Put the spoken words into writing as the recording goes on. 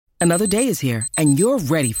Another day is here, and you're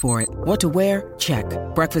ready for it. What to wear? Check.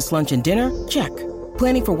 Breakfast, lunch, and dinner? Check.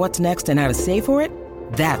 Planning for what's next and how to save for it?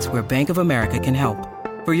 That's where Bank of America can help.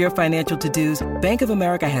 For your financial to-dos, Bank of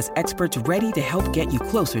America has experts ready to help get you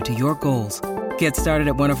closer to your goals. Get started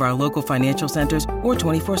at one of our local financial centers or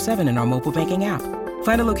 24/7 in our mobile banking app.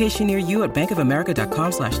 Find a location near you at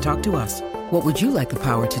bankofamerica.com/talktous. What would you like the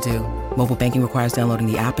power to do? Mobile banking requires downloading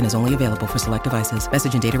the app and is only available for select devices.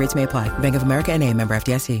 Message and data rates may apply. Bank of America N.A., member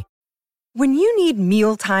FDIC. When you need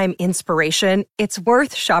mealtime inspiration, it's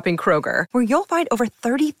worth shopping Kroger, where you'll find over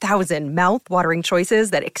 30,000 mouth-watering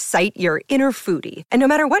choices that excite your inner foodie. And no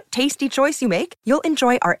matter what tasty choice you make, you'll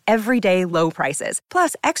enjoy our everyday low prices,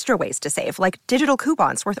 plus extra ways to save, like digital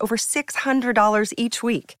coupons worth over $600 each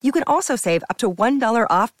week. You can also save up to $1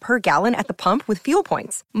 off per gallon at the pump with fuel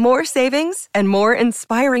points. More savings and more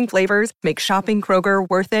inspiring flavors make shopping Kroger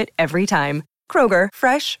worth it every time. Kroger,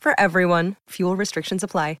 fresh for everyone. Fuel restrictions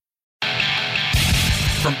apply.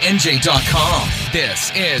 From NJ.com,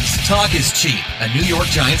 this is Talk is Cheap, a New York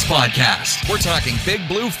Giants podcast. We're talking Big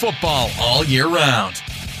Blue football all year round.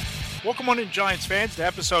 Welcome on in, Giants fans, to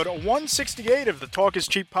episode 168 of the Talk is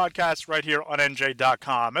Cheap podcast right here on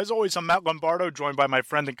NJ.com. As always, I'm Matt Lombardo, joined by my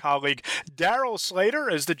friend and colleague Daryl Slater,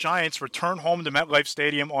 as the Giants return home to MetLife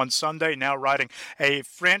Stadium on Sunday, now riding a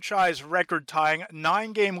franchise record-tying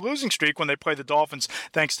 9-game losing streak when they play the Dolphins,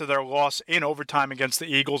 thanks to their loss in overtime against the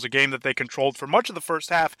Eagles, a game that they controlled for much of the first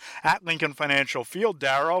half at Lincoln Financial Field,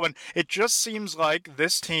 Daryl. And it just seems like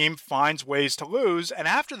this team finds ways to lose. And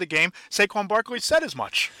after the game, Saquon Barkley said as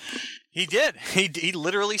much. He did. He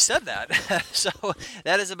literally said that. So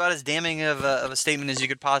that is about as damning of a statement as you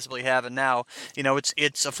could possibly have. And now,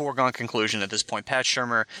 it's a foregone conclusion at this point. Pat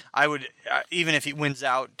Shurmur, I would, even if he wins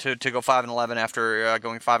out to go 5-11 after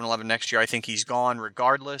going 5-11 next year, I think he's gone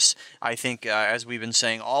regardless. I think, as we've been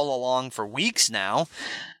saying all along for weeks now,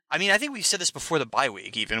 I think we said this before the bye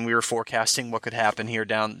week even. We were forecasting what could happen here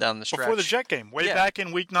down the stretch. Before the Jet game, back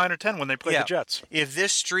in week 9 or 10 when they played the Jets. If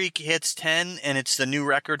this streak hits 10 and it's the new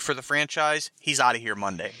record for the franchise, he's out of here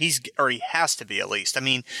Monday. He has to be at least.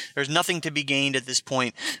 There's nothing to be gained at this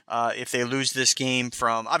point if they lose this game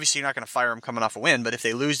from, obviously you're not going to fire him coming off a win, but if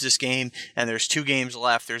they lose this game and there's 2 games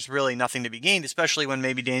left, there's really nothing to be gained, especially when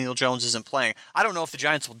maybe Daniel Jones isn't playing. I don't know if the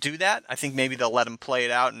Giants will do that. I think maybe they'll let him play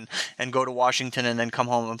it out and go to Washington and then come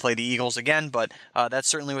home and play the Eagles again, but that's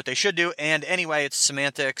certainly what they should do. And anyway, it's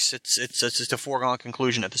semantics. It's just a foregone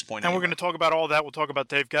conclusion at this point. And we're going to talk about all that. We'll talk about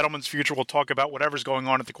Dave Gettleman's future. We'll talk about whatever's going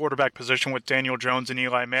on at the quarterback position with Daniel Jones and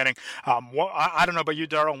Eli Manning. I don't know about you,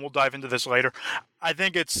 Daryl, and we'll dive into this later. I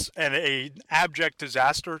think it's an abject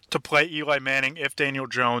disaster to play Eli Manning if Daniel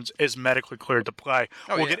Jones is medically cleared to play.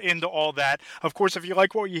 We'll get into all that. Of course, if you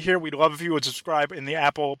like what you hear, we'd love if you would subscribe in the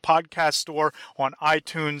Apple Podcast Store on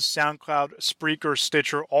iTunes, SoundCloud, Spreaker,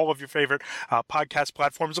 Stitcher, all of your favorite podcast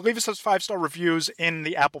platforms. Leave us those 5-star reviews in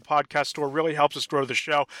the Apple Podcast Store. Really helps us grow the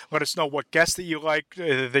show. Let us know what guests that you like,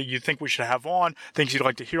 that you think we should have on, things you'd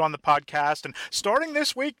like to hear on the podcast. And starting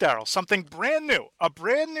this week, Daryl, something brand new, a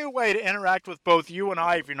brand new way to interact with both you and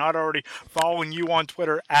I. If you're not already following you on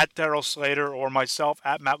Twitter at Daryl Slater or myself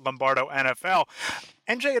at Matt Lombardo NFL,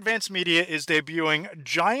 NJ Advanced Media is debuting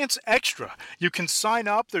Giants Extra. You can sign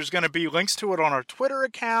up. There's going to be links to it on our Twitter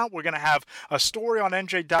account. We're going to have a story on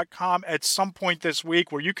NJ.com at some point this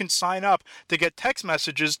week where you can sign up to get text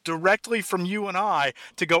messages directly from you and I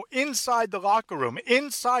to go inside the locker room,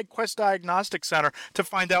 inside Quest Diagnostic Center, to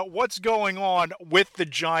find out what's going on with the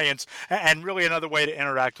Giants, and really another way to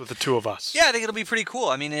interact with the two of us. Yeah, I think it'll be pretty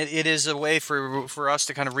cool. It is a way for us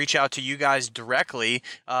to kind of reach out to you guys directly,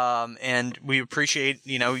 and we appreciate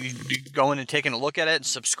you going and taking a look at it and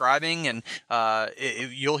subscribing, and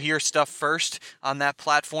you'll hear stuff first on that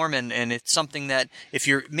platform, and it's something that if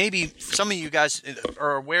you're, maybe some of you guys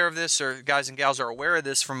are aware of this, or guys and gals are aware of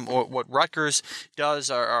this from what Rutgers does,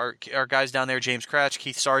 our guys down there, James Cratch,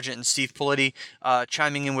 Keith Sargent, and Steve Politi,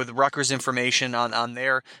 chiming in with Rutgers information on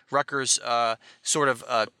their Rutgers sort of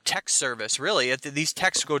text service. Really, these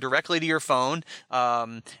texts go directly to your phone,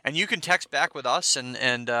 and you can text back with us,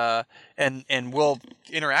 and we'll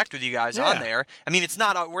interact with you guys on there. It's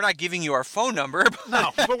not we're not giving you our phone number.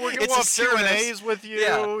 But we'll have Q&As with you.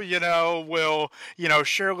 Yeah. We'll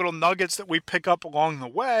share little nuggets that we pick up along the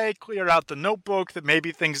way, clear out the notebook that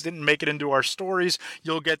maybe things didn't make it into our stories.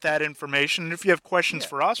 You'll get that information. And if you have questions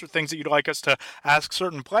for us or things that you'd like us to ask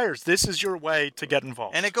certain players, this is your way to get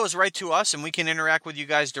involved. And it goes right to us, and we can interact with you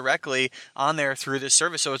guys directly on there through this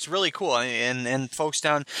service. So it's really cool. And folks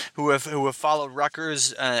down who have followed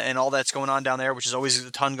Rutgers and all that's going on down there, which is is always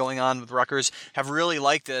a ton going on with Rutgers, have really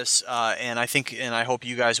liked this, and I hope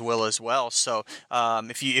you guys will as well. So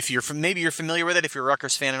if you're familiar with it, if you're a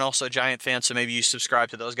Rutgers fan and also a Giant fan, so maybe you subscribe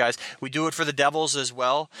to those guys. We do it for the Devils as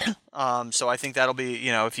well. So I think that'll be,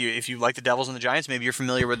 if you like the Devils and the Giants, maybe you're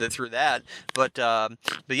familiar with it through that. But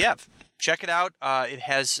yeah. Check it out. It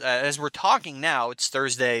has, as we're talking now, it's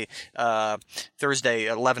Thursday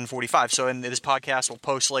 11:45. So this podcast will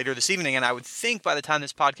post later this evening, and I would think by the time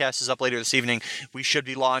this podcast is up later this evening, we should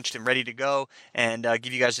be launched and ready to go, and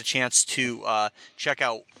give you guys a chance to check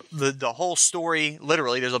out the whole story.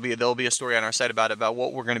 Literally, there'll be a story on our site about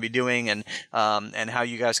what we're going to be doing and how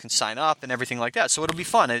you guys can sign up and everything like that. So it'll be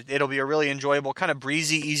fun. It'll be a really enjoyable, kind of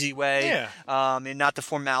breezy, easy way, and not the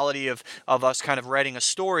formality of us kind of writing a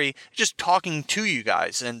story. Just talking to you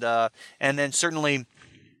guys, and then certainly,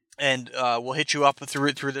 and we'll hit you up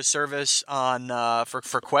through the service on for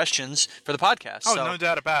questions for the podcast. Oh, so, no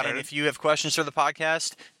doubt about it. And if you have questions for the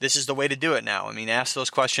podcast, this is the way to do it now. I mean, ask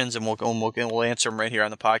those questions, and we'll answer them right here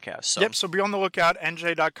on the podcast. So. Yep. So be on the lookout.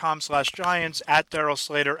 NJ.com/Giants, at Daryl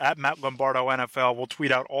Slater, at Matt Lombardo NFL. We'll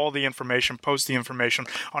tweet out all the information, post the information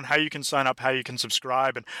on how you can sign up, how you can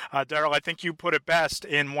subscribe. And Daryl, I think you put it best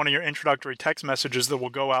in one of your introductory text messages that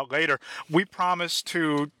will go out later. We promise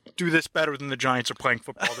to do this better than the Giants are playing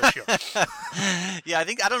football this year. Yeah,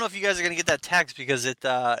 I don't know if you guys are going to get that text because it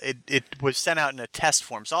was sent out in a test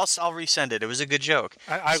form. So I'll resend it. It was a good joke.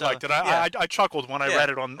 I liked it. I chuckled when I read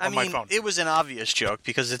it on my phone. It was an obvious joke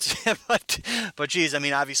because it's but geez, I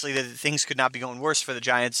mean, obviously things could not be going worse for the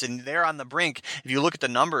Giants, and they're on the brink. If you look at the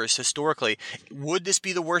numbers historically, would this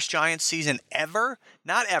be the worst Giants season ever?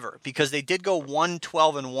 Not ever, because they did go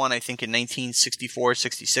 1-12-1, I think, in 1964,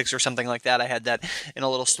 66 or something like that. I had that in a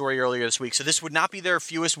little story earlier this week. So this would not be their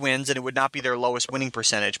fewest wins, and it would not be their lowest winning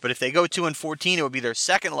percentage. But if they go 2-14, it would be their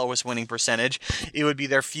second lowest winning percentage. It would be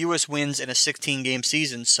their fewest wins in a 16-game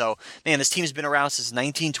season. So, man, this team's been around since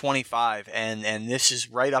 1925, and this is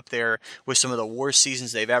right up there with some of the worst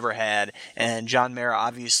seasons they've ever had. And John Mara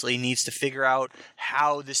obviously needs to figure out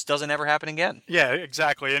how this doesn't ever happen again. Yeah,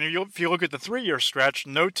 exactly. And if you look at the 3-year stretch,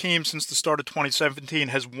 no team since the start of 2017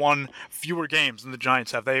 has won fewer games than the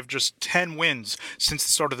Giants have. They have just 10 wins since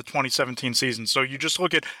the start of the 2017 season. So you just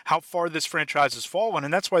look at how far this franchise has fallen,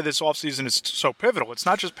 and that's why this offseason is so pivotal. It's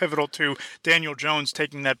not just pivotal to Daniel Jones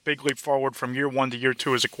taking that big leap forward from year 1 to year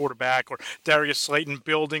 2 as a quarterback, or Darius Slayton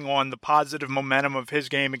building on the positive momentum of his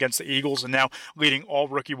game against the Eagles and now leading all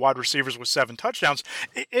rookie wide receivers with 7 touchdowns.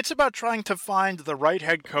 It's about trying to find the right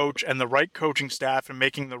head coach and the right coaching staff and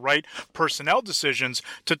making the right personnel decisions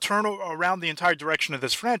to turn around the entire direction of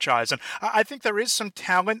this franchise. And I think there is some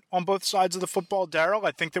talent on both sides of the football, Daryl.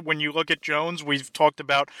 I think that when you look at Jones, we've talked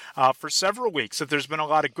about for several weeks that there's been a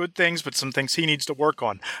lot of good things, but some things he needs to work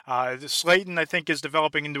on. Slayton, I think, is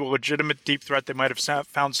developing into a legitimate deep threat. They might have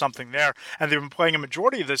found something there. And they've been playing a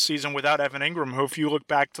majority of this season without Evan Ingram, who, if you look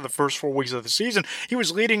back to the first 4 weeks of the season, he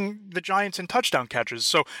was leading the Giants in touchdown catches.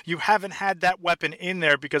 So you haven't had that weapon in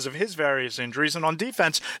there because of his various injuries. And on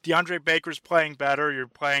defense, DeAndre Baker's playing better. You're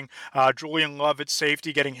playing Julian Love at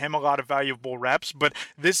safety, getting him a lot of valuable reps. But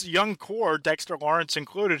this young core, Dexter Lawrence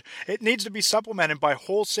included, it needs to be supplemented by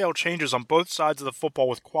wholesale changes on both sides of the football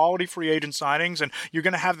with quality free agent signings. And you're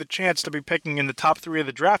going to have the chance to be picking in the top 3 of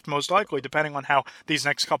the draft, most likely, depending on how these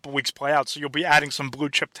next couple weeks play out. So you'll be adding some blue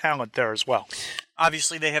chip talent there as well.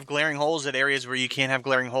 Obviously, they have glaring holes at areas where you can't have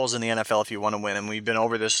glaring holes in the NFL if you want to win. And we've been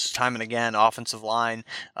over this time and again: offensive line,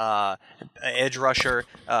 edge rusher,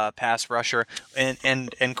 pass rusher, and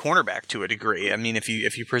cornerback to a degree. I mean, if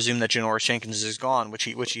you presume that Janoris Jenkins is gone, which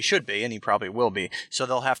he should be, and he probably will be, so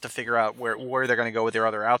they'll have to figure out where they're going to go with their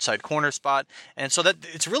other outside corner spot. And so that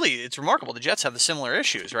it's remarkable. The Jets have the similar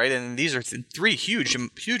issues, right? And these are 3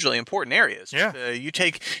 hugely important areas. Yeah.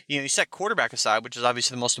 You set quarterback aside, which is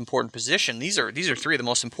obviously the most important position. These are 3 of the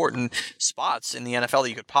most important spots in the NFL that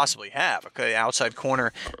you could possibly have. Okay, outside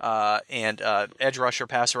corner, and edge rusher,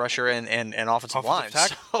 pass rusher, and offensive line.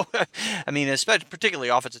 So, I mean, especially particularly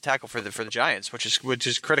offensive tackle for the Giants, which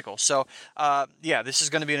is critical. So, this is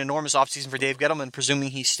going to be an enormous offseason for Dave Gettleman, presuming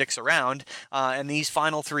he sticks around. And these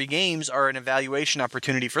final 3 games are an evaluation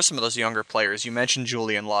opportunity for some of those younger players. You mentioned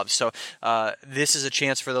Julian Love, so this is a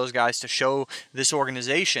chance for those guys to show this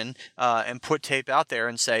organization and put tape out there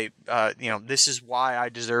and say, this is why I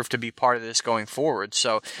deserve to be part of this going forward.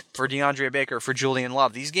 So for DeAndre Baker, for Julian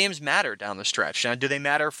Love, these games matter down the stretch. Now, do they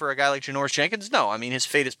matter for a guy like Janoris Jenkins? No. I mean, his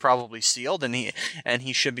fate is probably sealed, and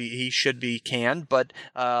he should be canned. But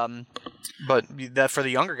that for the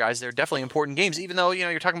younger guys, they're definitely important games. Even though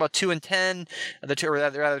you're talking about 2-10, or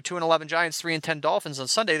rather 2-11 Giants, 3-10 Dolphins on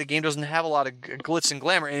Sunday, the game doesn't have a lot of glitz and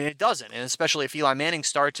glamour, and it doesn't. And especially if Eli Manning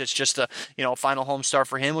starts, it's just a final home start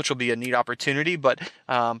for him, which will be a neat opportunity. But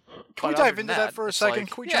can we dive into that for a second?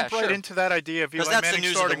 Can we jump right into that idea of Eli Manning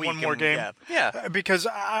starting one more game? Yeah. Because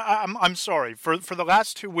I'm sorry for the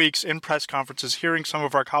last 2 weeks in press conferences, hearing some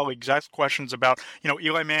of our colleagues ask questions about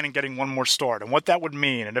Eli Manning getting one more start and what that would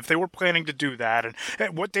mean, and if they were planning to do that,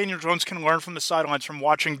 and what Daniel Jones can learn from the sidelines from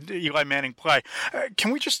watching Eli Manning play.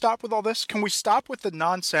 Can we just stop with all this? Can we stop with the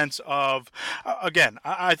nonsense of, again,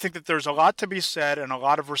 I think that there's a lot to be said and a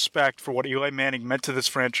lot of respect for what Eli Manning meant to this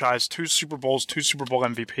franchise, 2 Super Bowls, 2 Super Bowl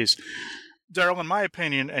MVPs. Daryl, in my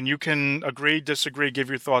opinion, and you can agree, disagree, give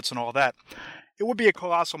your thoughts and all that, it would be a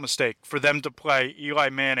colossal mistake for them to play Eli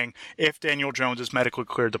Manning if Daniel Jones is medically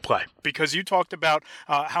cleared to play. Because you talked about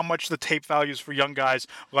how much the tape values for young guys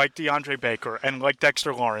like DeAndre Baker and like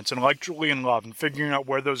Dexter Lawrence and like Julian Love and figuring out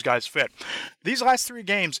where those guys fit. These last 3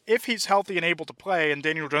 games, if he's healthy and able to play and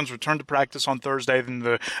Daniel Jones returned to practice on Thursday, then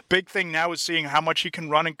the big thing now is seeing how much he can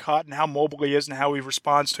run and cut and how mobile he is and how he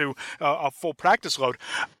responds to a full practice load.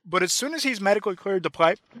 But as soon as he's medically cleared to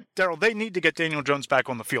play, Daryl, they need to get Daniel Jones back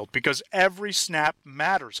on the field because every snap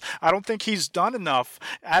matters. I don't think he's done enough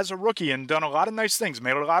as a rookie and done a lot of nice things,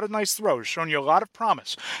 made a lot of nice throws, shown you a lot of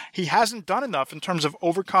promise. He hasn't done enough in terms of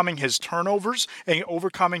overcoming his turnovers and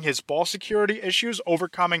overcoming his ball security issues,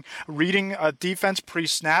 overcoming reading a defense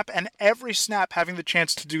pre-snap, and every snap having the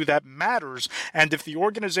chance to do that matters. And if the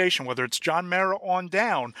organization, whether it's John Mara on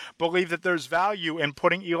down, believe that there's value in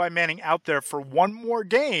putting Eli Manning out there for one more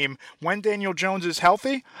game when Daniel Jones is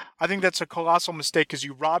healthy, I think that's a colossal mistake because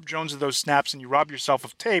you rob Jones of those snaps and you rob yourself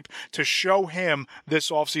of tape to show him this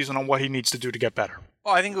offseason on what he needs to do to get better.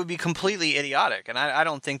 Well, I think it would be completely idiotic, and I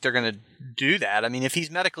don't think they're going to do that. I mean, if he's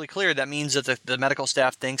medically cleared, that means that the medical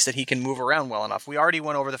staff thinks that he can move around well enough. We already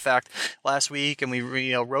went over the fact last week, and we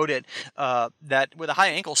wrote it, that with a high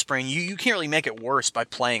ankle sprain, you can't really make it worse by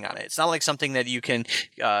playing on it. It's not like something that you can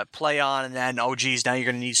play on and then, oh, geez, now you're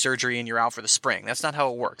going to need surgery and you're out for the spring. That's not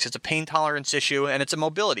how it works. It's a pain tolerance issue, and it's a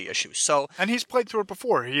mobility issue. And he's played through it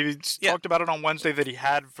before. He talked about it on Wednesday that he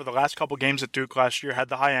had, for the last couple games at Duke last year, had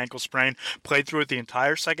the high ankle sprain, played through it the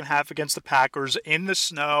entire second half against the Packers in the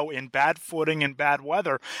snow, in bad footing, in bad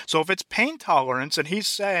weather. So if it's pain tolerance, and he's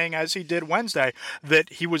saying, as he did Wednesday,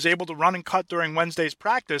 that he was able to run and cut during Wednesday's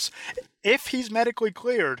practice, if he's medically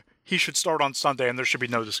cleared, he should start on Sunday, and there should be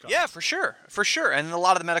no discussion. Yeah, for sure. And a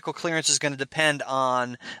lot of the medical clearance is going to depend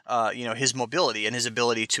on, his mobility and his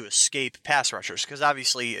ability to escape pass rushers. Because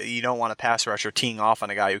obviously, you don't want a pass rusher teeing off on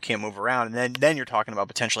a guy who can't move around, and then you're talking about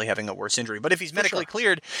potentially having a worse injury. But if he's medically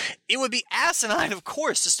cleared, it would be asinine, of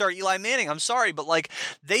course, to start Eli Manning. I'm sorry, but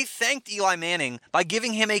they thanked Eli Manning by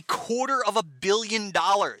giving him $250 million.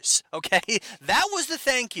 Okay, that was the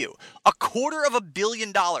thank you. $250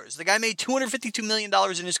 million. The guy made $252 million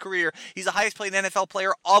in his career. He's the highest paid NFL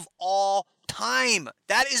player of all time.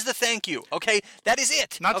 That is the thank you. Okay, that is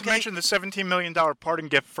it. Not to mention the $17 million parting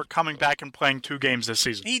gift for coming back and playing 2 games this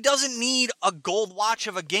season. He doesn't need a gold watch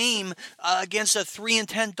of a game against a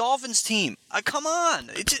 3-10 Dolphins team. Come on,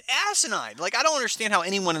 it's asinine. I don't understand how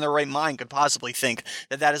anyone in their right mind could possibly think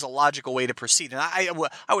that is a logical way to proceed. And I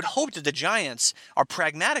would hope that the Giants are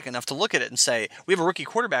pragmatic enough to look at it and say, we have a rookie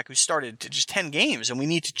quarterback who started just 10 games, and we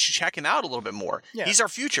need to check him out a little bit more. Yeah. He's our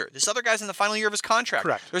future. This other guy's in the final year of his contract.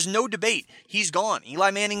 Correct. There's no debate. He's gone.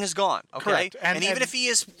 Eli Manning is gone. Okay, correct. And even if he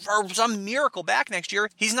is for some miracle back next year,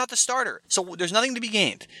 he's not the starter. So there's nothing to be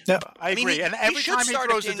gained. No, I agree. And every time he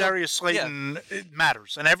throws to Darius Slayton, it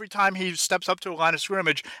matters. And every time he steps up to a line of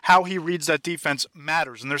scrimmage, how he reads that defense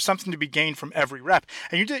matters. And there's something to be gained from every rep.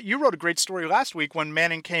 And you wrote a great story last week when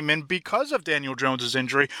Manning came in because of Daniel Jones'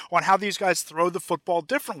 injury on how these guys throw the football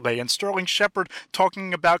differently. And Sterling Shepard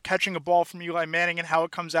talking about catching a ball from Eli Manning and how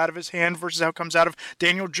it comes out of his hand versus how it comes out of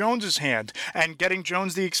Daniel Jones' hand. And getting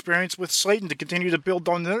Jones the experience with Slayton to continue to build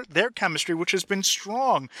on their chemistry, which has been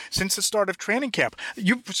strong since the start of training camp.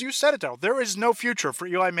 You said it, Daryl. There is no future for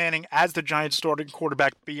Eli Manning as the Giants starting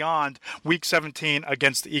quarterback beyond Week 17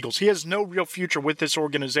 against the Eagles. He has no real future with this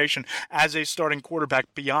organization as a starting quarterback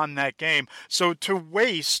beyond that game. So to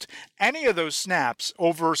waste any of those snaps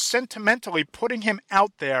over sentimentally putting him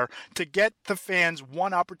out there to get the fans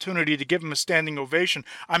one opportunity to give him a standing ovation,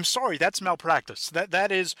 I'm sorry, that's malpractice.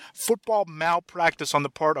 That is football football malpractice on the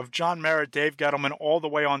part of John Mara, Dave Gettleman, all the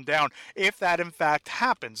way on down, if that in fact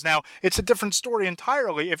happens. Now, it's a different story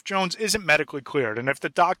entirely if Jones isn't medically cleared, and if the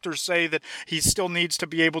doctors say that he still needs to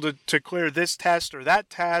be able to clear this test or that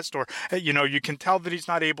test, or, you can tell that he's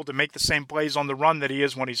not able to make the same plays on the run that he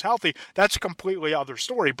is when he's healthy, that's a completely other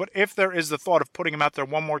story. But if there is the thought of putting him out there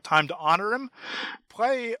one more time to honor him,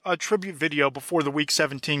 play a tribute video before the Week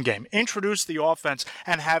 17 game. Introduce the offense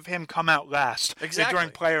and have him come out last during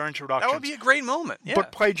player introductions. That would be a great moment. Yeah.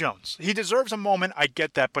 But play Jones. He deserves a moment. I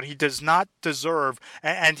get that. But he does not deserve,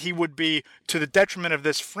 and he would be to the detriment of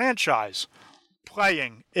this franchise,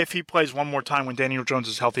 playing if he plays one more time when Daniel Jones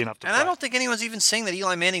is healthy enough to play. And I don't think anyone's even saying that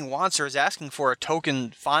Eli Manning wants or is asking for a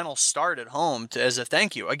token final start at home as a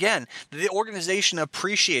thank you. Again, the organization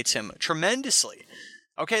appreciates him tremendously.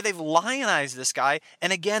 Okay, they've lionized this guy,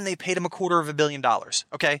 and again, they paid him $250 million.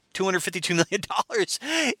 Okay, $252 million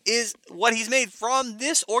is what he's made from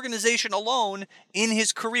this organization alone in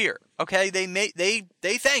his career. Okay, they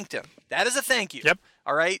thanked him. That is a thank you. Yep.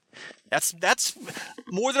 All right, that's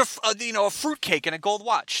more than a fruitcake and a gold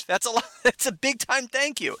watch. That's a lot. That's a big time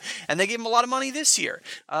thank you, and they gave him a lot of money this year.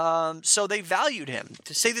 So they valued him.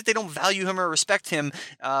 To say that they don't value him or respect him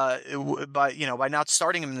by not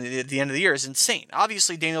starting him at the end of the year is insane.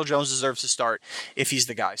 Obviously, Daniel Jones deserves to start if he's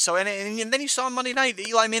the guy. So and then you saw on Monday night,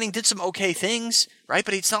 Eli Manning did some okay things, right?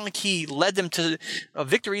 But it's not like he led them to a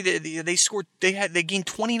victory. They scored. They gained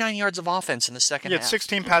 29 yards of offense in the second half.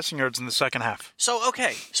 16 passing yards in the second half. So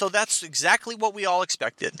okay, so that's exactly what we all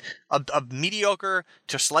expected. A mediocre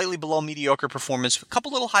to slightly below mediocre performance. A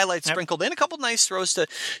couple little highlights sprinkled in. A couple nice throws to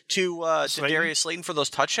Darius Slayton for those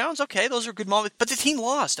touchdowns. Okay, those are good moments. But the team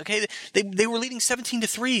lost. Okay, they were leading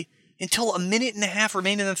 17-3 until a minute and a half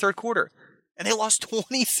remained in the third quarter. And they lost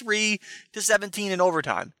 23-17 in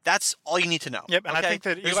overtime. That's all you need to know. Yep, and okay? I think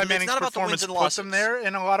that Eli Manning's performance puts them there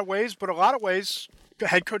in a lot of ways, but a lot of ways,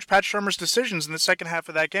 head coach Pat Shurmur's decisions in the second half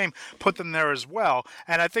of that game put them there as well.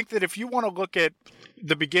 And I think that if you want to look at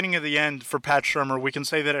the beginning of the end for Pat Shurmur, we can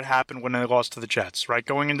say that it happened when they lost to the Jets, right?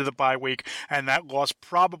 Going into the bye week, and that loss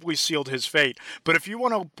probably sealed his fate. But if you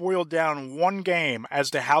want to boil down one game as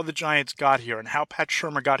to how the Giants got here and how Pat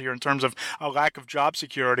Shurmur got here in terms of a lack of job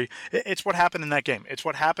security, it's what happened in that game. It's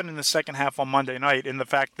what happened in the second half on Monday night, in the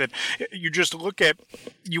fact that you just look at,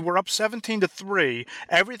 you were up 17-3,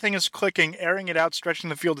 everything is clicking, airing it out, stretching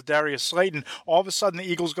the field to Darius Slayton. All of a sudden,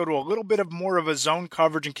 the Eagles go to a little bit of more of a zone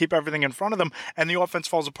coverage and keep everything in front of them, and the offense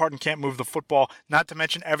falls apart and can't move the football, not to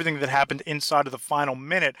mention everything that happened inside of the final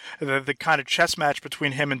minute, the kind of chess match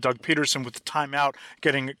between him and Doug Peterson with the timeout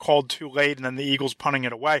getting called too late and then the Eagles punting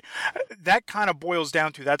it away. That kind of boils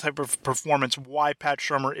down to that type of performance, why Pat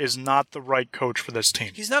Shurmur is not the right coach for this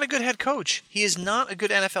team. He's not a good head coach. He is not a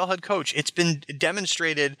good NFL head coach. It's been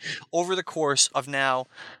demonstrated over the course of now,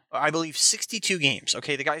 I believe, 62 games.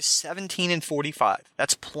 Okay, the guy's 17-45.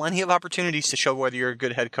 That's plenty of opportunities to show whether you're a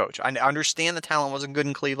good head coach. I understand the talent wasn't good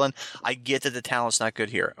in Cleveland. I get that the talent's not good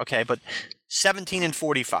here. Okay, but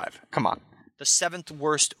 17-45. Come on. The 7th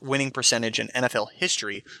worst winning percentage in NFL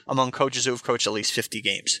history among coaches who have coached at least 50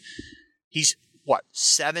 games. He's,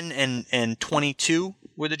 7-22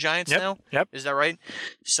 with the Giants now? Yep. Is that right?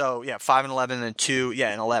 So, 5-11 and 2,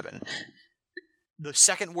 and 11. The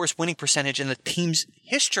 2nd worst winning percentage in the team's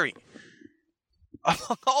history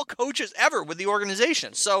among all coaches ever with the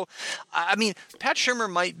organization. So, I mean, Pat Shurmur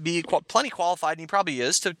might be plenty qualified, and he probably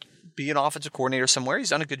is, to be an offensive coordinator somewhere.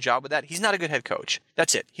 He's done a good job with that. He's not a good head coach.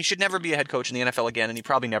 That's it. He should never be a head coach in the NFL again, and he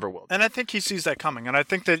probably never will. And I think he sees that coming. And I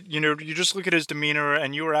think that, you just look at his demeanor,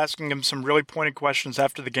 and you were asking him some really pointed questions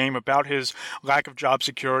after the game about his lack of job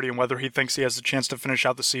security and whether he thinks he has a chance to finish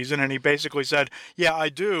out the season. And he basically said, yeah, I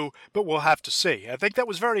do, but we'll have to see. I think that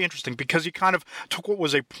was very interesting because he kind of took what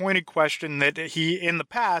was a pointed question that he, in the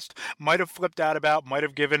past, might have flipped out about, might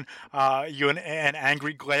have given you an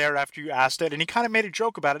angry glare after you asked it, and he kind of made a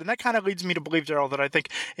joke about it. And that kind of leads me to believe, Daryl, that I think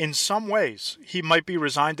in some ways he might be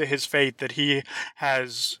resigned to his fate, that he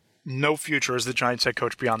has no future as the Giants head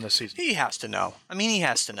coach beyond this season. He has to know. He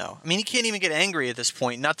has to know. He can't even get angry at this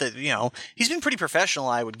point. Not that, he's been pretty professional,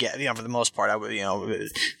 I would get, for the most part. I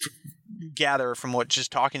would, gather from what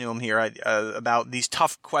just talking to him here about these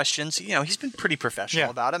tough questions. He's been pretty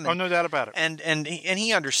professional about him. And, no doubt about it. And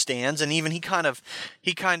he understands. And even he kind of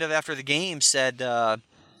after the game said,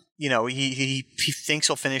 he thinks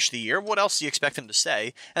he'll finish the year. What else do you expect him to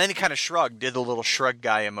say? And then he kind of shrugged, did the little shrug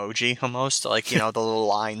guy emoji almost, like, the little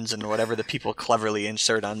lines and whatever that people cleverly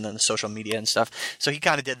insert on the social media and stuff. So he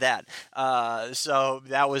kind of did that. So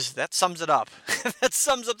that sums it up. That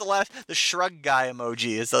sums up the shrug guy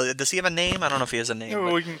emoji. Does he have a name? I don't know if he has a name.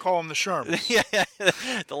 Yeah, we can call him the Sherm. Yeah,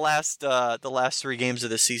 the last 3 games of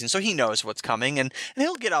this season. So he knows what's coming, and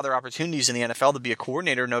he'll get other opportunities in the NFL to be a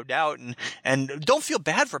coordinator, no doubt. And don't feel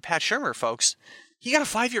bad for Pat Shurmur, folks. He got a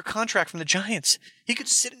 5-year contract from the Giants. He could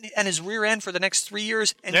sit on his rear end for the next 3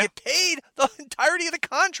 years and get paid the entirety of the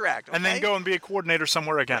contract. Okay? And then go and be a coordinator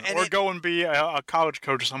somewhere again. Or go and be a college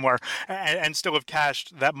coach somewhere and still have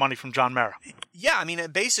cashed that money from John Mara. Yeah, I mean,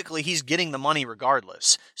 basically he's getting the money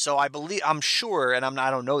regardless. So I'm sure, and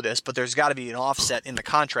I don't know this, but there's got to be an offset in the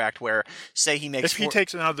contract where, say he makes... If he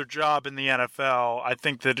takes another job in the NFL, I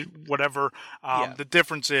think that whatever the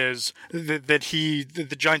difference is, that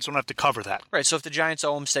the Giants don't have to cover that. Right, so if the Giants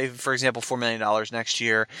owe him, say, for example, $4 million next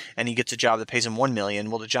year, and he gets a job that pays him $1 million,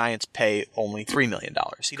 well, the Giants pay only $3 million.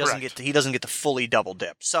 He doesn't get to fully double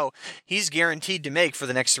dip. So he's guaranteed to make for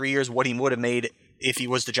the next 3 years what he would have made if he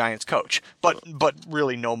was the Giants coach, but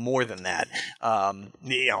really no more than that.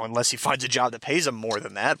 Unless he finds a job that pays him more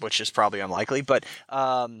than that, which is probably unlikely. But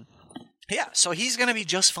yeah, so he's going to be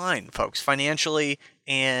just fine, folks, financially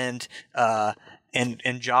and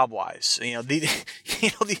job-wise.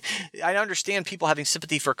 I understand people having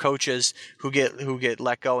sympathy for coaches who get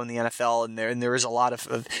let go in the NFL, and there is a lot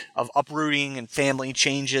of uprooting and family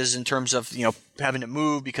changes in terms of having to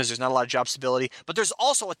move because there's not a lot of job stability. But there's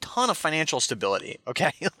also a ton of financial stability.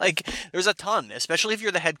 Okay, like there's a ton, especially if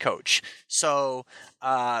you're the head coach. So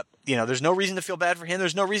there's no reason to feel bad for him.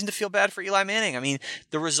 There's no reason to feel bad for Eli Manning. I mean,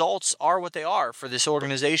 the results are what they are for this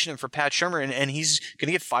organization and for Pat Shurmur, and he's going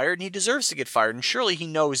to get fired, and he deserves to get fired. And surely he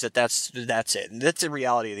knows that that's it. And that's the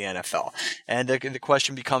reality of the NFL. And the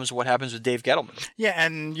question becomes, what happens with Dave Gettleman? Yeah,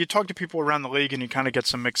 and you talk to people around the league, and you kind of get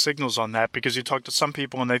some mixed signals on that, because you talk to some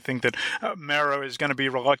people, and they think that Mara is going to be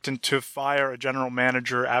reluctant to fire a general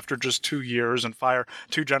manager after just 2 years and fire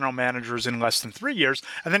 2 general managers in less than 3 years.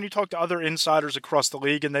 And then you talk to other insiders across the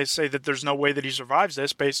league, and they say that there's no way that he survives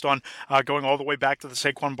this based on going all the way back to the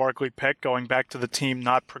Saquon Barkley pick, going back to the team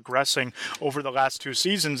not progressing over the last 2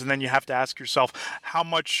 seasons. And then you have to ask yourself, how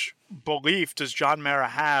much belief does John Mara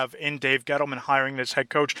have in Dave Gettleman hiring this head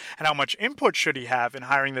coach, and how much input should he have in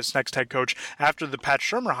hiring this next head coach after the Pat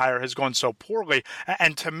Shurmur hire has gone so poorly?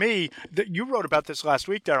 And to me, you wrote about this last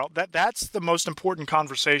week, Daryl, that's the most important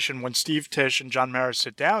conversation when Steve Tisch and John Mara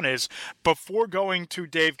sit down is, before going to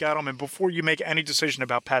Dave Gettleman, before you make any decision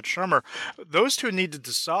about Pat Shurmur, those two need to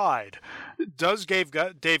decide, does Dave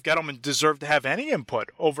Gettleman deserve to have any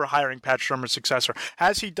input over hiring Pat Shurmur's successor?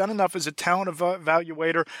 Has he done enough as a talent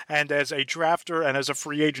evaluator and as a drafter and as a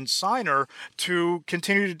free agent signer to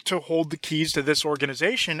continue to hold the keys to this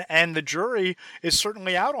organization? And the jury is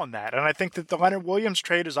certainly out on that. And I think that the Leonard Williams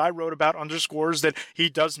trade, as I wrote about, underscores that he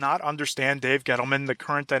does not understand Dave Gettleman, the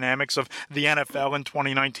current dynamics of the NFL in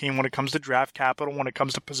 2019 when it comes to draft capital, when it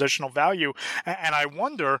comes to positional value. And I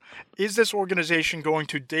wonder, is this organization going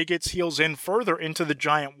to dig its heels in further into the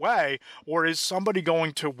Giant way, or is somebody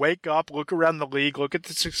going to wake up, look around the league, look at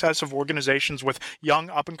the success of organizations with young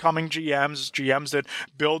up-and-coming GMs that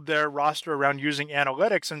build their roster around using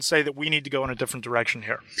analytics, and say that we need to go in a different direction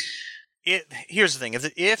here? Here's the thing.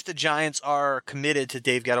 If the Giants are committed to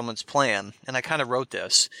Dave Gettleman's plan, and I kind of wrote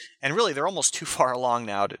this, and really they're almost too far along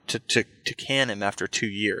now to can him after 2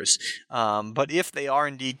 years, but if they are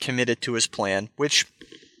indeed committed to his plan, which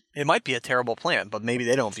it might be a terrible plan, but maybe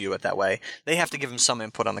they don't view it that way, they have to give him some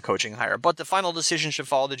input on the coaching hire. But the final decision should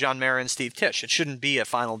fall to John Mara and Steve Tisch. It shouldn't be a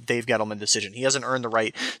final Dave Gettleman decision. He hasn't earned the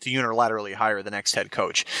right to unilaterally hire the next head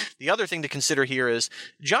coach. The other thing to consider here is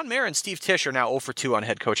John Mara and Steve Tisch are now 0 for 2 on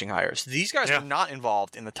head coaching hires. These guys were not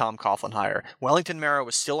involved in the Tom Coughlin hire. Wellington Mara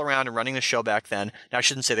was still around and running the show back then. Now, I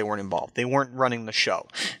shouldn't say they weren't involved. They weren't running the show.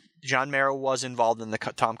 John Mara was involved in the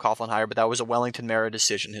Tom Coughlin hire, but that was a Wellington Mara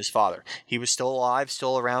decision, his father. He was still alive,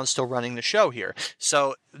 still around, still running the show here.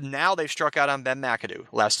 So now they've struck out on Ben McAdoo,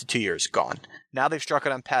 lasted 2 years, gone. Now they've struck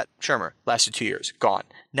out on Pat Shurmur, lasted 2 years, gone.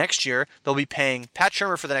 Next year, they'll be paying Pat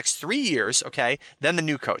Shurmur for the next 3 years, okay, then the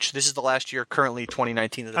new coach. This is the last year, currently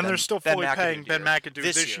 2019. And they're still fully paying Ben McAdoo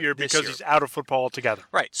this year because he's out of football altogether.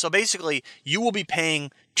 Right, so basically, you will be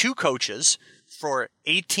paying 2 coaches for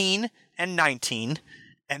 18 and 19,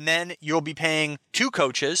 and then you'll be paying 2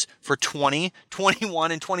 coaches for 20,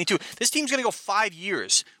 21, and 22. This team's going to go 5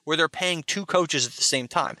 years where they're paying 2 coaches at the same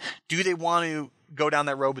time. Do they want to go down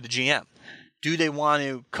that road with the GM? Do they want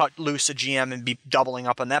to cut loose a GM and be doubling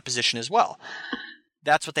up on that position as well?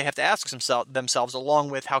 that's what they have to ask themselves, along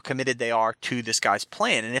with how committed they are to this guy's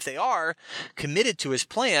plan. And if they are committed to his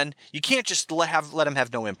plan, you can't just let him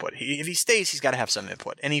have no input. If he stays, he's got to have some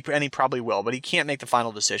input, and he probably will, but he can't make the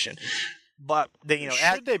final decision. But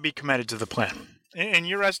should they be committed to the plan? In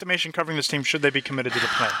your estimation, covering this team, should they be committed to the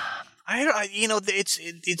plan?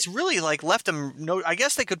 It's really like left them. No, I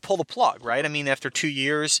guess they could pull the plug, right? I mean, after 2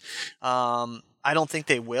 years. I don't think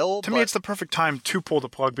they will. To me, it's the perfect time to pull the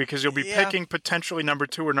plug because you'll be picking potentially number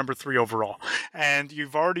 2 or number 3 overall. And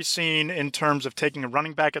you've already seen in terms of taking a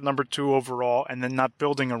running back at number 2 overall and then not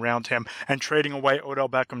building around him and trading away Odell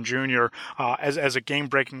Beckham Jr. As a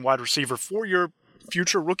game-breaking wide receiver for your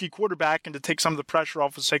future rookie quarterback and to take some of the pressure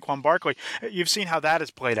off of Saquon Barkley. You've seen how that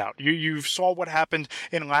has played out. You saw what happened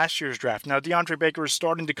in last year's draft. Now, DeAndre Baker is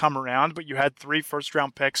starting to come around, but you had 3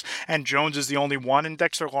 first-round picks, and Jones is the only one, and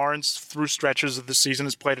Dexter Lawrence, through stretches of the season,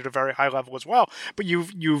 has played at a very high level as well. But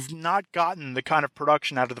you've not gotten the kind of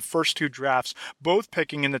production out of the first 2 drafts, both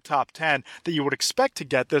picking in the top 10, that you would expect to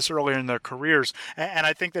get this earlier in their careers. And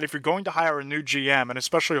I think that if you're going to hire a new GM, and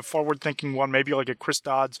especially a forward-thinking one, maybe like a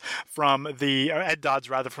Ed Dodds,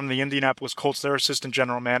 from the Indianapolis Colts, their assistant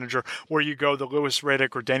general manager, where you go the Louis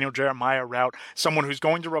Riddick or Daniel Jeremiah route, someone who's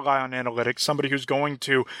going to rely on analytics, somebody who's going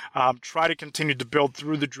to try to continue to build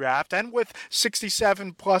through the draft. And with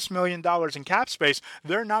 $67+ million in cap space,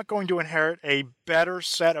 they're not going to inherit a better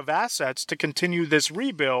set of assets to continue this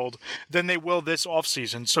rebuild than they will this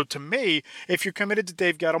offseason. So to me, if you're committed to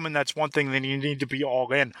Dave Gettleman, that's one thing, then you need to be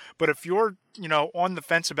all in. But if you're on the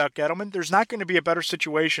fence about Gettleman, there's not going to be a better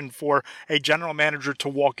situation for a general manager to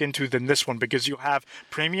walk into than this one, because you'll have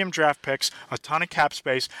premium draft picks, a ton of cap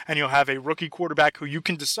space, and you'll have a rookie quarterback who you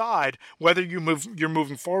can decide whether you're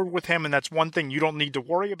moving forward with him, and that's one thing you don't need to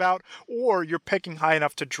worry about, or you're picking high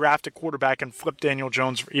enough to draft a quarterback and flip Daniel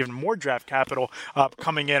Jones for even more draft capital,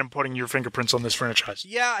 coming in and putting your fingerprints on this franchise.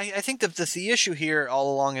 Yeah, I think that the issue here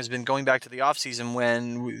all along has been going back to the offseason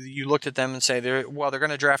when you looked at them and say they're going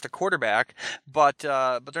to draft a quarterback, but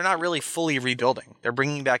they're not really fully rebuilding. They're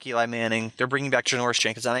bringing back Eli Manning. They're bringing back Janoris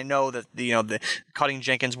Jenkins, and I know that the cutting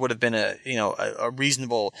Jenkins would have been a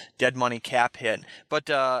reasonable dead money cap hit, but.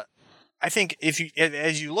 I think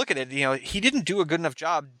as you look at it, he didn't do a good enough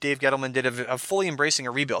job, Dave Gettleman did, of fully embracing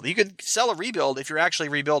a rebuild. You could sell a rebuild if you're actually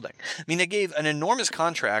rebuilding. I mean, they gave an enormous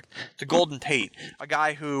contract to Golden Tate, a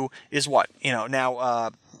guy who is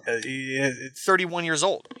now 31 years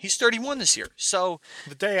old. He's 31 this year. So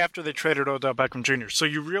the day after they traded Odell Beckham Jr. So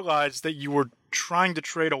you realize that you were trying to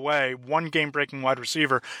trade away one game-breaking wide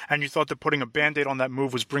receiver, and you thought that putting a Band-Aid on that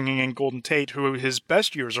move was bringing in Golden Tate, who his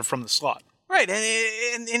best years are from the slot. Right,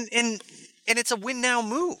 and it's a win-now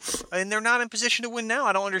move, and they're not in position to win now.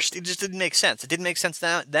 I don't understand. It just didn't make sense. It didn't make sense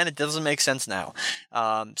then. It doesn't make sense now.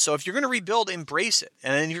 So if you're going to rebuild, embrace it,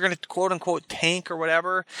 and then you're going to quote-unquote tank or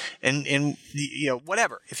whatever, and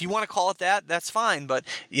whatever. If you want to call it that, that's fine. But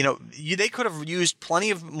they could have used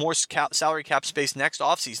plenty of more salary cap space next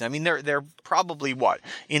offseason. I mean, they're probably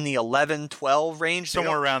in the 11, 12 range,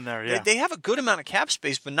 somewhere around there. Yeah, they have a good amount of cap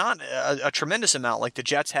space, but not a tremendous amount like the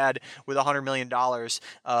Jets had with $100 million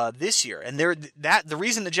this year. And the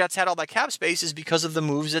reason the Jets had all that cap space is because of the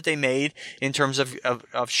moves that they made in terms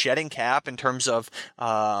of shedding cap, in terms of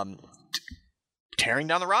tearing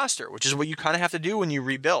down the roster, which is what you kind of have to do when you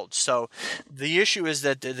rebuild. So the issue is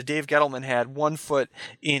that the Dave Gettleman had one foot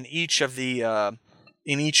in each of the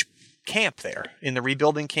in each camp there, in the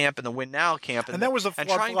rebuilding camp and the win now camp. And that was the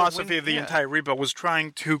philosophy of the entire rebuild, was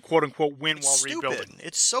trying to quote unquote win while rebuilding.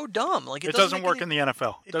 It's so dumb. Like it doesn't work in the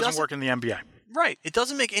NFL. It doesn't work in the NBA. Right. It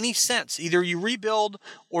doesn't make any sense. Either you rebuild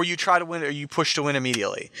or you try to win or you push to win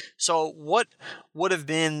immediately. So what would have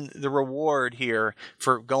been the reward here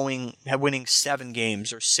for winning 7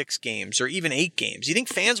 games or 6 games or even 8 games? You think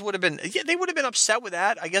fans would have been, they would have been upset with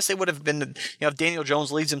that? I guess they would have been, if Daniel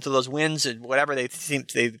Jones leads them to those wins and whatever,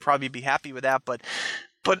 they'd probably be happy with that. But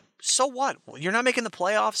so what? You're not making the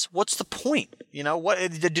playoffs. What's the point?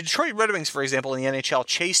 The Detroit Red Wings, for example, in the NHL,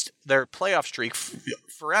 chased their playoff streak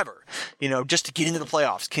forever, just to get into the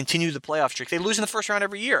playoffs, continue the playoff streak. They lose in the first round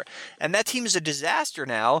every year. And that team is a disaster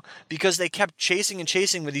now because they kept chasing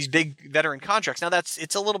with these big veteran contracts. Now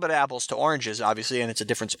it's a little bit apples to oranges, obviously, and it's a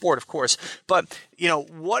different sport, of course. But,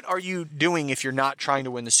 what are you doing if you're not trying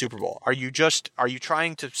to win the Super Bowl? Are you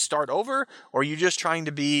trying to start over, or are you just trying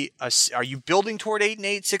to are you building toward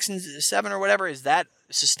 8-8, 6-7 or whatever? Is that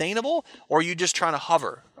sustainable, or are you just trying to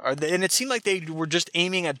hover? And it seemed like they were just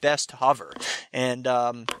aiming at best to hover, and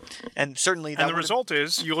certainly. And the result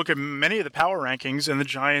is, you look at many of the power rankings, and the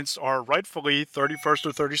Giants are rightfully 31st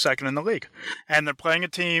or 32nd in the league, and they're playing a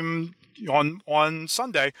team on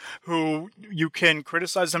Sunday, who you can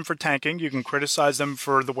criticize them for tanking, you can criticize them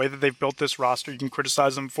for the way that they've built this roster, you can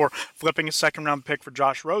criticize them for flipping a second-round pick for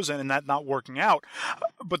Josh Rosen and that not working out.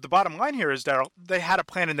 But the bottom line here is, Daryl, they had a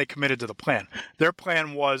plan and they committed to the plan. Their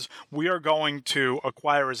plan was, we are going to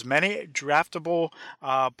acquire as many draftable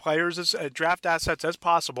players, as draft assets as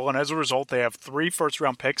possible, and as a result, they have 3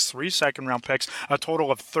 first-round picks, 3 second-round picks, a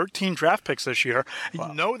total of 13 draft picks this year.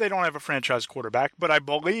 Wow. No, they don't have a franchise quarterback, but I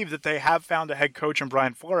believe that they have found a head coach in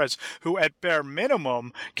Brian Flores who, at bare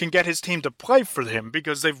minimum, can get his team to play for him,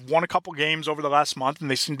 because they've won a couple games over the last month, and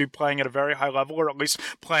they seem to be playing at a very high level, or at least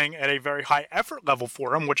playing at a very high effort level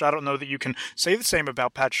for him, which I don't know that you can say the same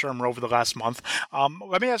about Pat Shurmur over the last month.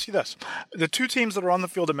 Let me ask you this. The 2 teams that are on the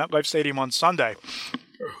field at MetLife Stadium on Sunday,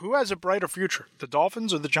 who has a brighter future, the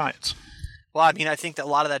Dolphins or the Giants? Well, I mean, I think that a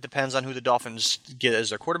lot of that depends on who the Dolphins get as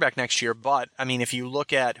their quarterback next year. But, I mean, if you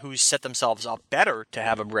look at who's set themselves up better to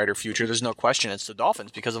have a brighter future, there's no question it's the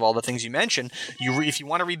Dolphins, because of all the things you mentioned. If you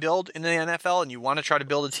want to rebuild in the NFL and you want to try to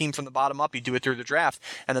build a team from the bottom up, you do it through the draft.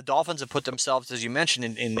 And the Dolphins have put themselves, as you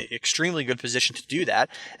mentioned, in extremely good position to do that.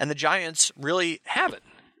 And the Giants really haven't.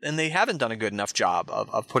 And they haven't done a good enough job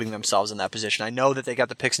of putting themselves in that position. I know that they got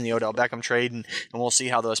the picks in the Odell Beckham trade, and we'll see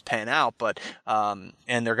how those pan out. But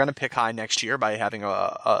and they're going to pick high next year by having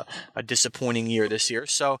a disappointing year this year.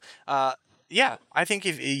 So yeah, I think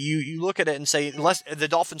if you look at it and say, unless the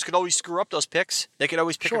Dolphins could always screw up those picks, they could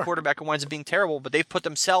always pick a quarterback who winds up being terrible, but they've put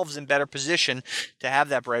themselves in better position to have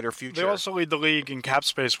that brighter future. They also lead the league in cap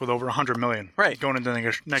space with over $100 million going into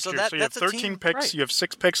next year. So you have 13 picks, you have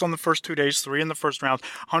 6 picks on the first 2 days, 3 in the first round,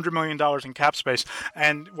 $100 million in cap space.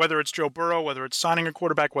 And whether it's Joe Burrow, whether it's signing a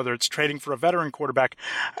quarterback, whether it's trading for a veteran quarterback,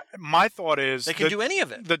 my thought is they can do any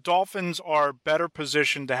of it. The Dolphins are better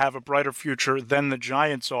positioned to have a brighter future than the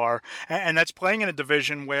Giants are, and that's playing in a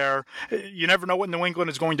division where you never know what New England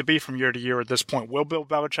is going to be from year to year at this point. Will Bill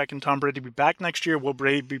Belichick and Tom Brady be back next year? Will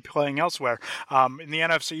Brady be playing elsewhere? In the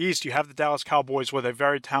NFC East, you have the Dallas Cowboys with a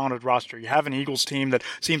very talented roster. You have an Eagles team that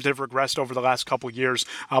seems to have regressed over the last couple of years,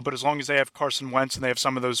 but as long as they have Carson Wentz and they have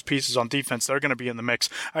some of those pieces on defense, they're going to be in the mix.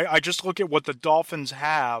 I just look at what the Dolphins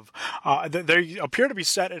have. They appear to be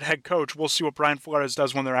set at head coach. We'll see what Brian Flores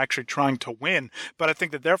does when they're actually trying to win, but I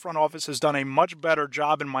think that their front office has done a much better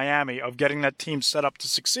job in Miami of getting that team set up to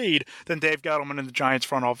succeed than Dave Gettleman and the Giants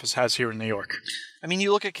front office has here in New York. I mean,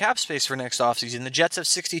 you look at cap space for next offseason. The Jets have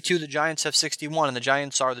 62, the Giants have 61, and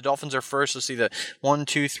the Dolphins are first. Let's see, the 1,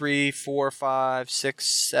 2, 3, 4, 5, 6,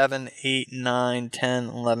 7, 8, 9, 10,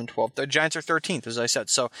 11, 12. The Giants are 13th, as I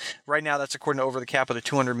said. So right now that's according to Over the Cap with a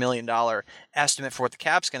 $200 million estimate for what the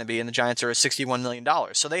cap's going to be, and the Giants are at $61 million.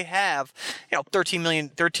 So they have,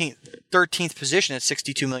 13th position at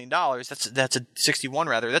 $62 million. That's a 61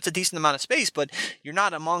 rather. That's a decent amount of space, but you're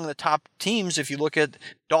not among the top teams if you look at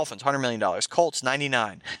Dolphins, $100 million. Colts,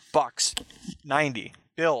 99. Bucks, 90.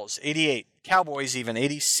 Bills, 88. Cowboys even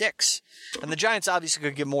 86. And the Giants obviously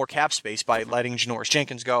could get more cap space by letting Janoris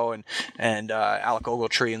Jenkins go and Alec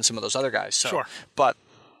Ogletree and some of those other guys. So, sure. But,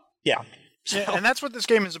 yeah. Yeah, and that's what this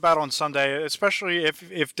game is about on Sunday, especially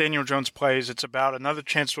if Daniel Jones plays. It's about another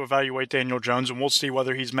chance to evaluate Daniel Jones, and we'll see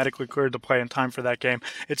whether he's medically cleared to play in time for that game.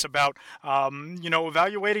 It's about,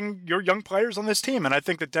 evaluating your young players on this team. And I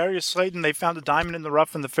think that Darius Slayton, they found a diamond in the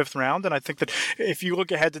rough in the 5th round. And I think that if you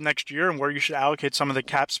look ahead to next year and where you should allocate some of the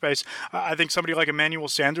cap space, I think somebody like Emmanuel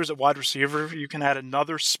Sanders at wide receiver, you can add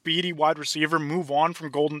another speedy wide receiver, move on from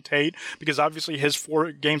Golden Tate, because obviously his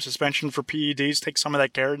 4-game suspension for PEDs takes some of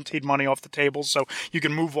that guaranteed money off the table, so you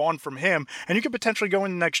can move on from him, and you could potentially go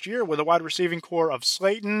into next year with a wide receiving core of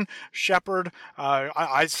Slayton, Shepard.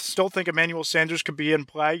 I still think Emmanuel Sanders could be in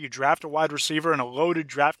play. You draft a wide receiver in a loaded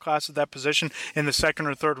draft class at that position in the 2nd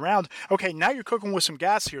or 3rd round. Okay, now you're cooking with some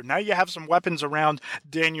gas here. Now you have some weapons around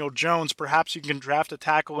Daniel Jones. Perhaps you can draft a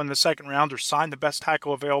tackle in the 2nd round or sign the best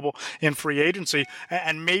tackle available in free agency,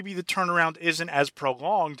 and maybe the turnaround isn't as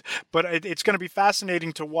prolonged, but it's going to be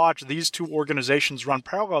fascinating to watch these two organizations run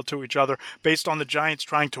parallel to each other based on the Giants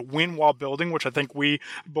trying to win while building, which I think we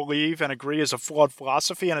believe and agree is a flawed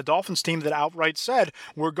philosophy, and a Dolphins team that outright said,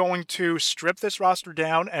 we're going to strip this roster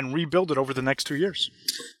down and rebuild it over the next 2 years.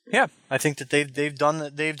 Yeah, I think that they've done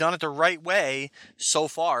it the right way so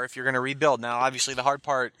far. If you're going to rebuild, now obviously the hard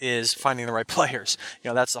part is finding the right players.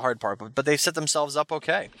 That's the hard part. But they've set themselves up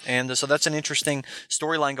okay, and so that's an interesting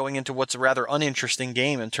storyline going into what's a rather uninteresting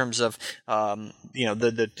game in terms of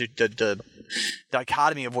the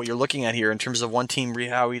dichotomy of what you're looking at here in terms of one team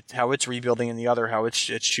how it's rebuilding and the other how it's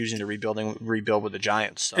choosing to rebuild with the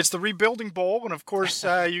Giants. So. It's the Rebuilding Bowl, and of course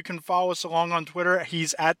you can follow us along on Twitter.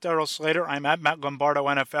 He's at Daryl Slater. I'm at Matt Lombardo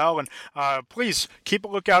NFL. bell. And please keep a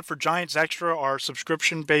lookout for Giants Extra, our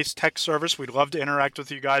subscription-based text service. We'd love to interact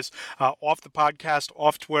with you guys off the podcast,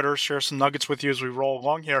 off Twitter, share some nuggets with you as we roll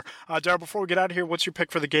along here. Darryl, before we get out of here, what's your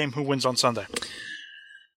pick for the game? Who wins on Sunday?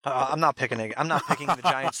 I'm not picking the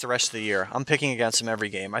Giants the rest of the year. I'm picking against them every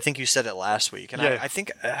game. I think you said it last week, and I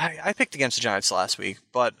think I picked against the Giants last week.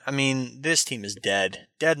 But I mean, this team is dead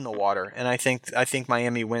in the water, and I think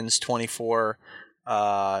Miami wins 24-21.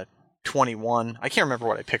 I can't remember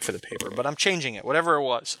what I picked for the paper, but I'm changing it. Whatever it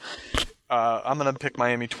was. I'm going to pick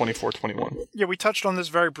Miami 24-21. Yeah, we touched on this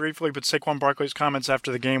very briefly, but Saquon Barkley's comments after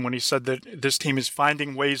the game when he said that this team is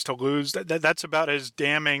finding ways to lose, that's about as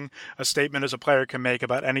damning a statement as a player can make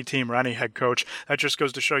about any team or any head coach. That just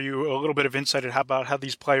goes to show you a little bit of insight about how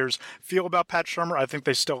these players feel about Pat Shurmur. I think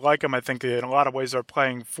they still like him. I think in a lot of ways they're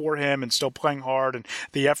playing for him and still playing hard, and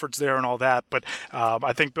the effort's there and all that. But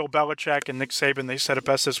I think Bill Belichick and Nick Saban, they said it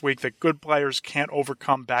best this week that good players can't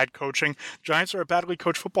overcome bad coaching. Giants are a badly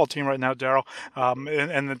coached football team right now, Darryl,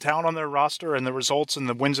 and the talent on their roster and the results and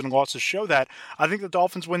the wins and losses show that. I think the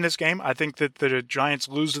Dolphins win this game. I think that the Giants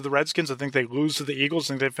lose to the Redskins. I think they lose to the Eagles. I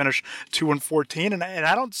think they finish 2-14, and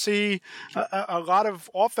I don't see a lot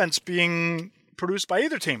of offense being produced by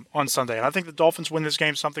either team on Sunday. And I think the Dolphins win this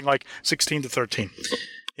game something like 16-13.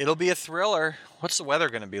 It'll be a thriller. What's the weather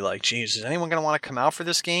going to be like? Jeez, is anyone going to want to come out for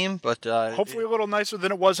this game? But hopefully a little nicer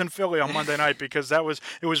than it was in Philly on Monday night, because it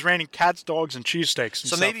was raining cats, dogs, and cheesesteaks.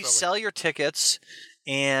 So maybe sell your tickets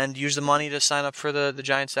and use the money to sign up for the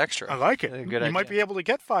Giants Extra. I like it. You might be able to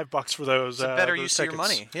get $5 for those. It's a better use of your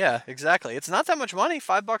money. Yeah, exactly. It's not that much money.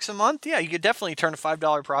 $5 a month. Yeah, you could definitely turn a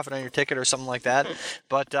 $5 profit on your ticket or something like that.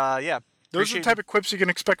 But yeah. Those are the type of quips you can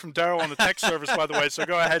expect from Darryl on the text service, by the way, so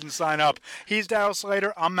go ahead and sign up. He's Darryl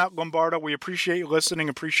Slater. I'm Matt Lombardo. We appreciate you listening,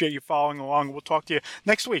 appreciate you following along. We'll talk to you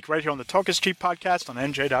next week right here on the Talk is Cheap podcast on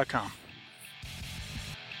NJ.com.